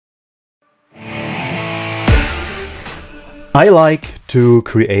I like to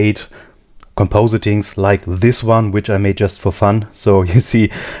create compositings like this one, which I made just for fun. So you see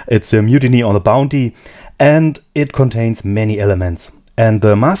it's a Mutiny on the Bounty, and it contains many elements. And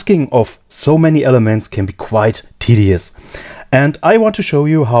the masking of so many elements can be quite tedious. And I want to show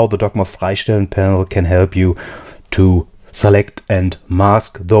you how the Docma Freistellen panel can help you to select and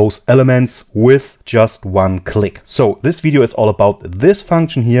mask those elements with just one click. So this video is all about this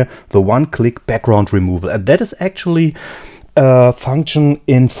function here, the one-click background removal. And that is actually a function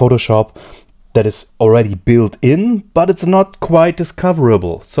in Photoshop that is already built in, but it's not quite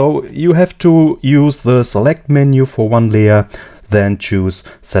discoverable. So you have to use the select menu for one layer, then choose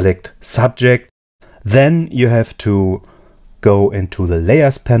select subject. Then you have to go into the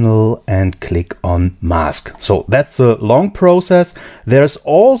layers panel and click on mask. So that's a long process. There's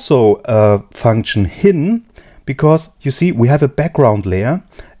also a function hidden because you see we have a background layer.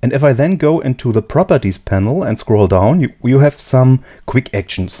 And if I then go into the properties panel and scroll down, you have some quick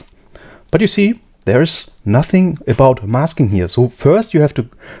actions. But you see, there's nothing about masking here. So first you have to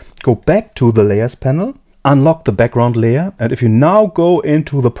go back to the layers panel, unlock the background layer. And if you now go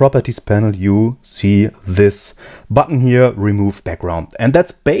into the properties panel, you see this button here, remove background. And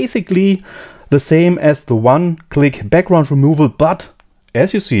that's basically the same as the one-click background removal. But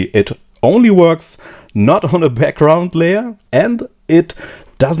as you see, it only works not on a background layer, and it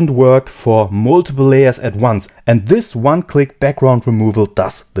doesn't work for multiple layers at once. And this one-click background removal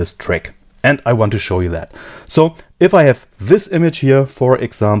does this trick. And I want to show you that. So if I have this image here, for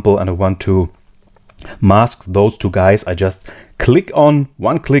example, and I want to mask those two guys, I just click on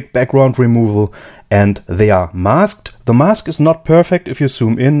one-click background removal and they are masked. The mask is not perfect. If you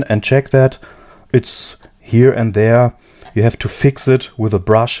zoom in and check that, it's here and there. You have to fix it with a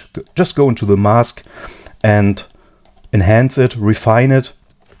brush. Just go into the mask and enhance it, refine it.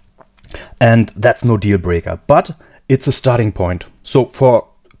 And that's no deal breaker, but it's a starting point. So for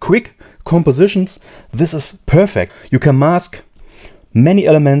quick compositions, this is perfect. You can mask many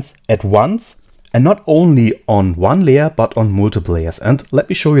elements at once, and not only on one layer, but on multiple layers. And let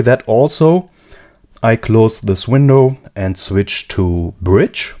me show you that also. I close this window and switch to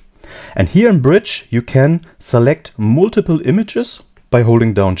Bridge. And here in Bridge, you can select multiple images by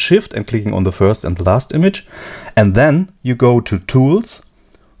holding down Shift and clicking on the first and the last image. And then you go to Tools,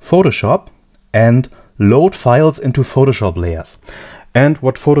 Photoshop, and load files into Photoshop layers. And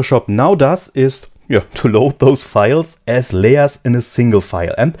what Photoshop now does is to load those files as layers in a single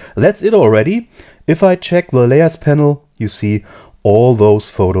file. And that's it already. If I check the layers panel, you see all those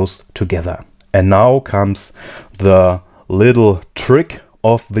photos together. And now comes the little trick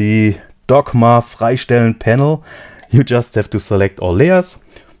of the Docma Freistellen panel. You just have to select all layers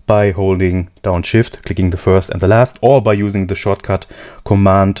by holding down Shift, clicking the first and the last, or by using the shortcut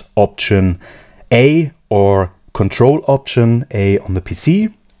Command Option A or Control Option A on the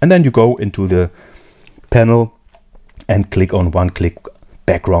PC. And then you go into the panel and click on one-click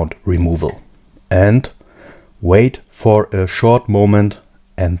background removal and wait for a short moment,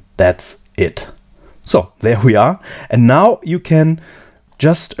 and that's it. So there we are. And now you can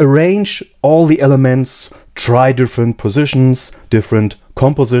just arrange all the elements, try different positions, different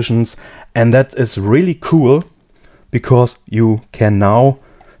compositions, and that is really cool because you can now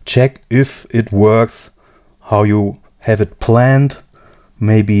check if it works, how you have it planned.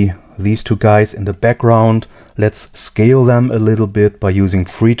 Maybe these two guys in the background, let's scale them a little bit by using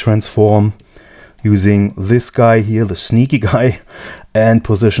free transform, using this guy here, the sneaky guy, and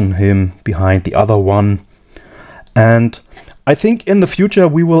position him behind the other one. And I think in the future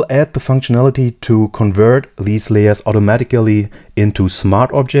we will add the functionality to convert these layers automatically into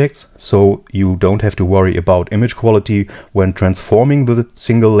smart objects, so you don't have to worry about image quality when transforming the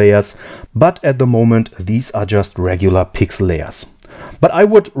single layers. But at the moment these are just regular pixel layers. But I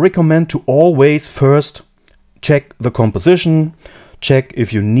would recommend to always first check the composition, check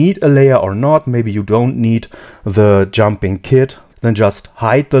if you need a layer or not. Maybe you don't need the jumping kit, then just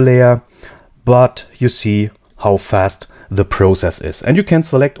hide the layer. But you see how fast the process is. And you can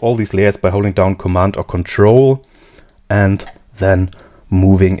select all these layers by holding down Command or Control and then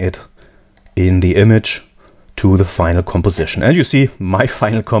moving it in the image to the final composition. And you see my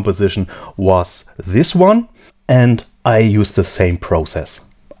final composition was this one, and I used the same process.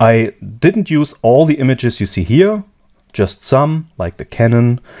 I didn't use all the images you see here, just some, like the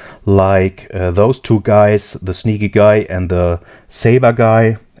cannon, like those two guys, the sneaky guy and the saber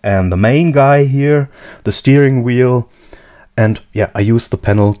guy, and the main guy here, the steering wheel. And yeah, I used the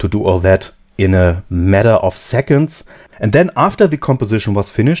panel to do all that in a matter of seconds. And then after the composition was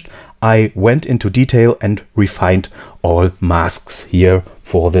finished, I went into detail and refined all masks here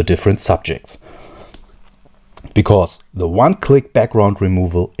for the different subjects. because the one-click background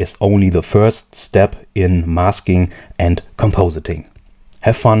removal is only the first step in masking and compositing.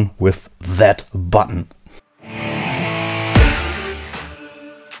 Have fun with that button.